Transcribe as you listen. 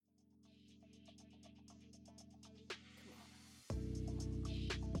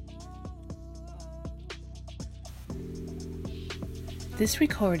This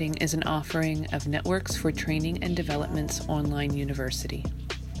recording is an offering of Networks for Training and Development's online university.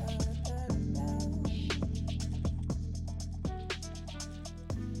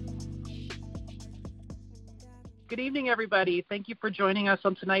 Good evening, everybody. Thank you for joining us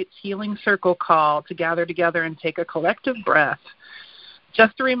on tonight's Healing Circle call to gather together and take a collective breath.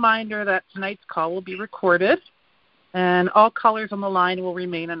 Just a reminder that tonight's call will be recorded, and all callers on the line will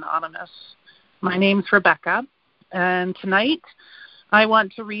remain anonymous. My name's Rebecca, and tonight I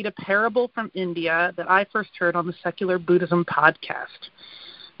want to read a parable from India that I first heard on the Secular Buddhism podcast.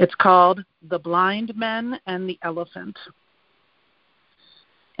 It's called The Blind Men and the Elephant.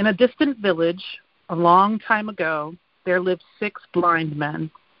 In a distant village, a long time ago, there lived 6 blind men.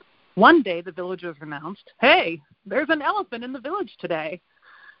 One day, the villagers announced, "Hey, there's an elephant in the village today."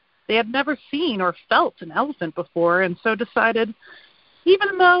 They had never seen or felt an elephant before, and so decided,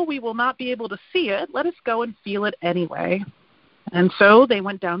 even though we will not be able to see it, let us go and feel it anyway. And so they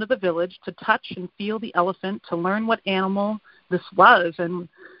went down to the village to touch and feel the elephant to learn what animal this was, and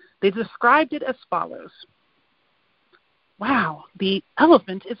they described it as follows. "Wow, the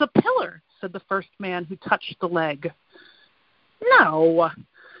elephant is a pillar," said the first man who touched the leg. "No,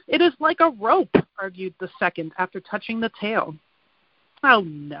 it is like a rope," argued the second after touching the tail. "Oh,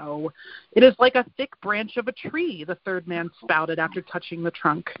 no, it is like a thick branch of a tree," the third man spouted after touching the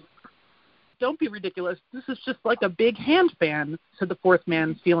trunk. "Don't be ridiculous. This is just like a big hand fan," said the fourth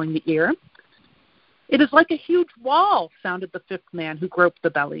man, feeling the ear. "It is like a huge wall," sounded the fifth man, who groped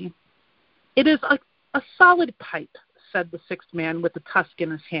the belly. "It is a solid pipe," said the sixth man with the tusk in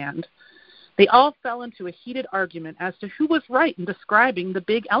his hand. They all fell into a heated argument as to who was right in describing the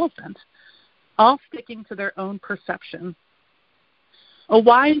big elephant, all sticking to their own perception. A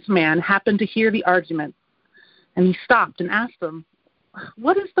wise man happened to hear the argument, and he stopped and asked them,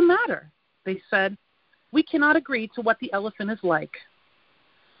 "What is the matter?" They said, "We cannot agree to what the elephant is like."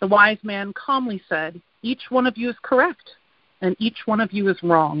 The wise man calmly said, "Each one of you is correct, and each one of you is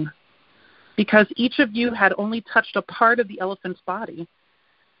wrong, because each of you had only touched a part of the elephant's body.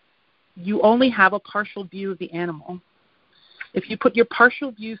 You only have a partial view of the animal. If you put your partial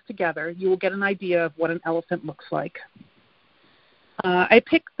views together, you will get an idea of what an elephant looks like." I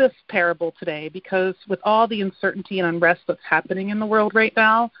picked this parable today because with all the uncertainty and unrest that's happening in the world right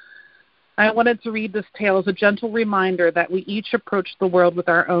now, I wanted to read this tale as a gentle reminder that we each approach the world with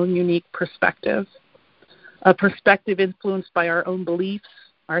our own unique perspective, a perspective influenced by our own beliefs,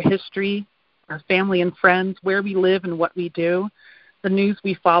 our history, our family and friends, where we live and what we do, the news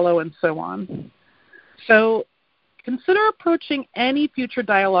we follow, and so on. So consider approaching any future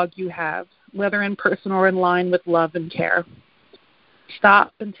dialogue you have, whether in person or in line, with love and care.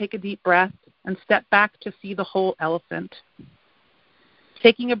 Stop and take a deep breath and step back to see the whole elephant.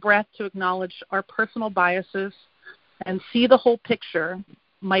 Taking a breath to acknowledge our personal biases and see the whole picture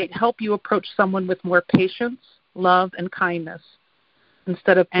might help you approach someone with more patience, love, and kindness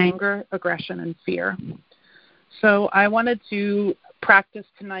instead of anger, aggression, and fear. So I wanted to practice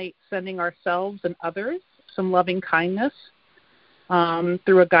tonight sending ourselves and others some loving kindness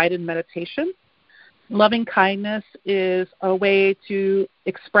through a guided meditation. Loving kindness is a way to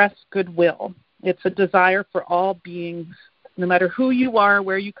express goodwill. It's a desire for all beings, no matter who you are,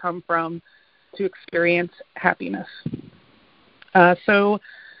 where you come from, to experience happiness. So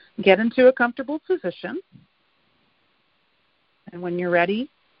get into a comfortable position. And when you're ready,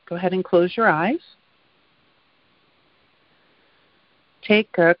 go ahead and close your eyes.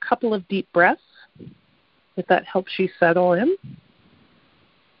 Take a couple of deep breaths, if that helps you settle in.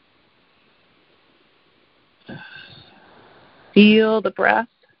 Feel the breath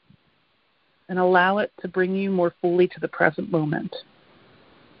and allow it to bring you more fully to the present moment.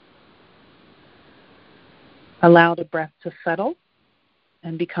 Allow the breath to settle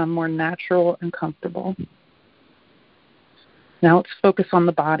and become more natural and comfortable. Now let's focus on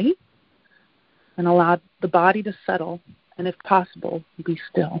the body and allow the body to settle, and if possible, be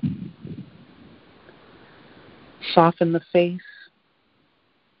still. Soften the face,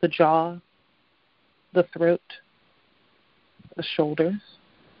 the jaw, the throat, the shoulders,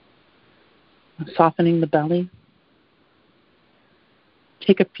 softening the belly.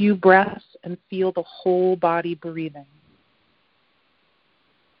 Take a few breaths and feel the whole body breathing.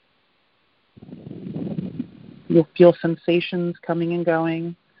 You'll feel sensations coming and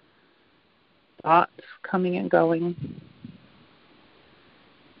going, thoughts coming and going.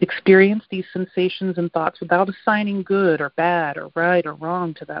 Experience these sensations and thoughts without assigning good or bad or right or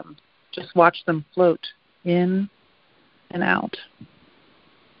wrong to them. Just watch them float in and out.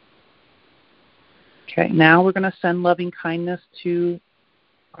 Okay, now we're going to send loving kindness to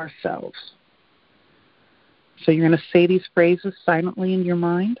ourselves. So you're going to say these phrases silently in your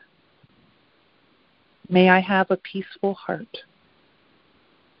mind. May I have a peaceful heart.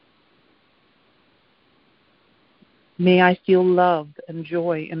 May I feel love and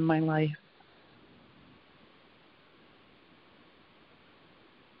joy in my life.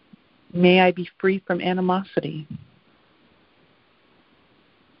 May I be free from animosity.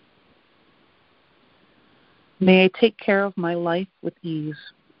 May I take care of my life with ease.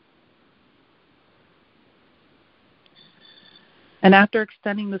 And after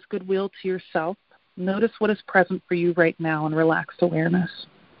extending this goodwill to yourself, notice what is present for you right now in relaxed awareness.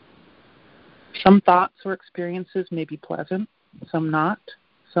 Some thoughts or experiences may be pleasant, some not,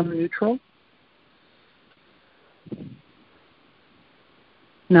 some neutral.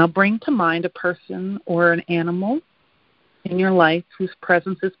 Now bring to mind a person or an animal in your life whose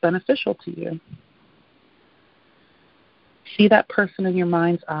presence is beneficial to you. See that person in your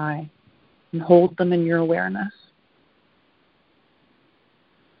mind's eye and hold them in your awareness.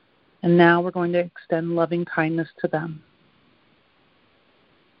 And now we're going to extend loving kindness to them.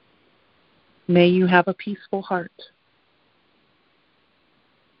 May you have a peaceful heart.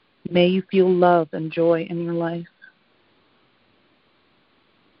 May you feel love and joy in your life.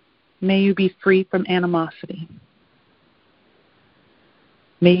 May you be free from animosity.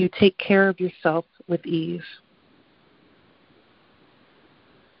 May you take care of yourself with ease.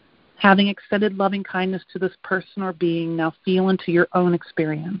 Having extended loving kindness to this person or being, now feel into your own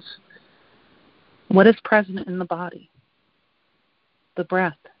experience. What is present in the body? The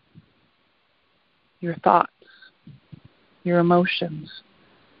breath, your thoughts, your emotions.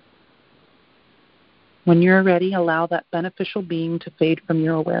 When you're ready, allow that beneficial being to fade from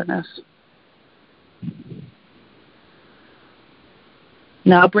your awareness.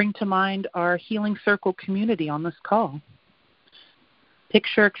 Now bring to mind our Healing Circle community on this call.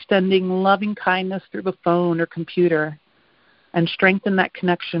 Picture extending loving kindness through the phone or computer and strengthen that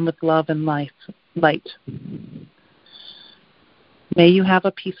connection with love and light. May you have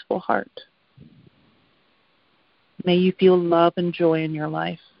a peaceful heart. May you feel love and joy in your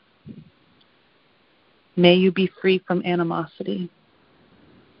life. May you be free from animosity.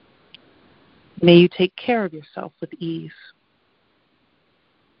 May you take care of yourself with ease.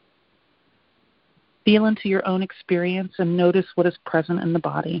 Feel into your own experience and notice what is present in the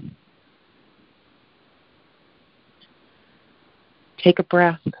body. Take a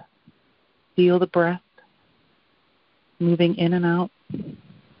breath. Feel the breath moving in and out.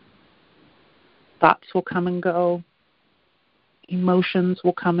 Thoughts will come and go. Emotions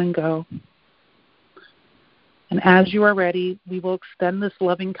will come and go. And as you are ready, we will extend this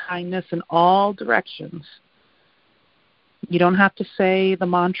loving kindness in all directions. You don't have to say the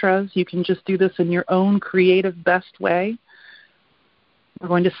mantras. You can just do this in your own creative, best way. We're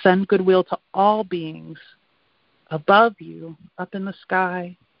going to send goodwill to all beings above you, up in the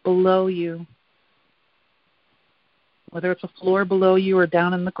sky, below you. Whether it's a floor below you or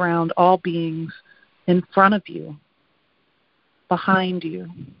down in the ground, all beings in front of you, behind you,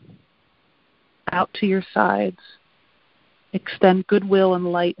 out to your sides. Extend goodwill and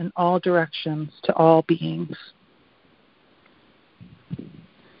light in all directions to all beings.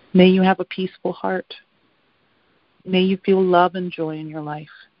 May you have a peaceful heart. May you feel love and joy in your life.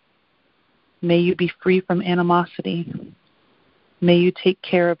 May you be free from animosity. May you take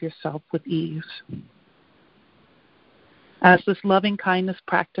care of yourself with ease. As this loving kindness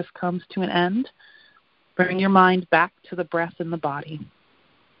practice comes to an end, bring your mind back to the breath in the body.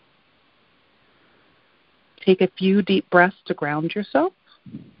 Take a few deep breaths to ground yourself.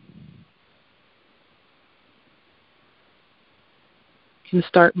 You can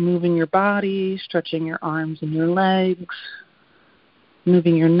start moving your body, stretching your arms and your legs,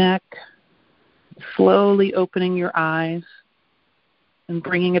 moving your neck, slowly opening your eyes, and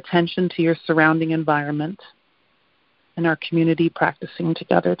bringing attention to your surrounding environment and our community practicing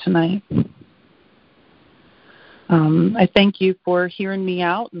together tonight. I thank you for hearing me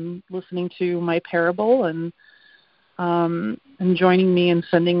out and listening to my parable and joining me in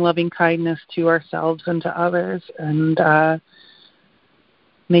sending loving kindness to ourselves and to others. And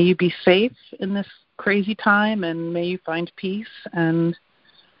may you be safe in this crazy time, and may you find peace. And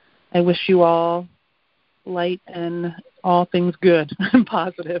I wish you all light and all things good and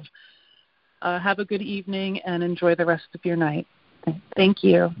positive. Have a good evening and enjoy the rest of your night. Thank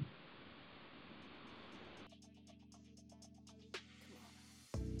you.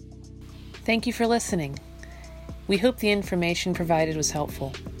 Thank you for listening. We hope the information provided was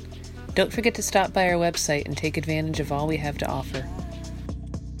helpful. Don't forget to stop by our website and take advantage of all we have to offer.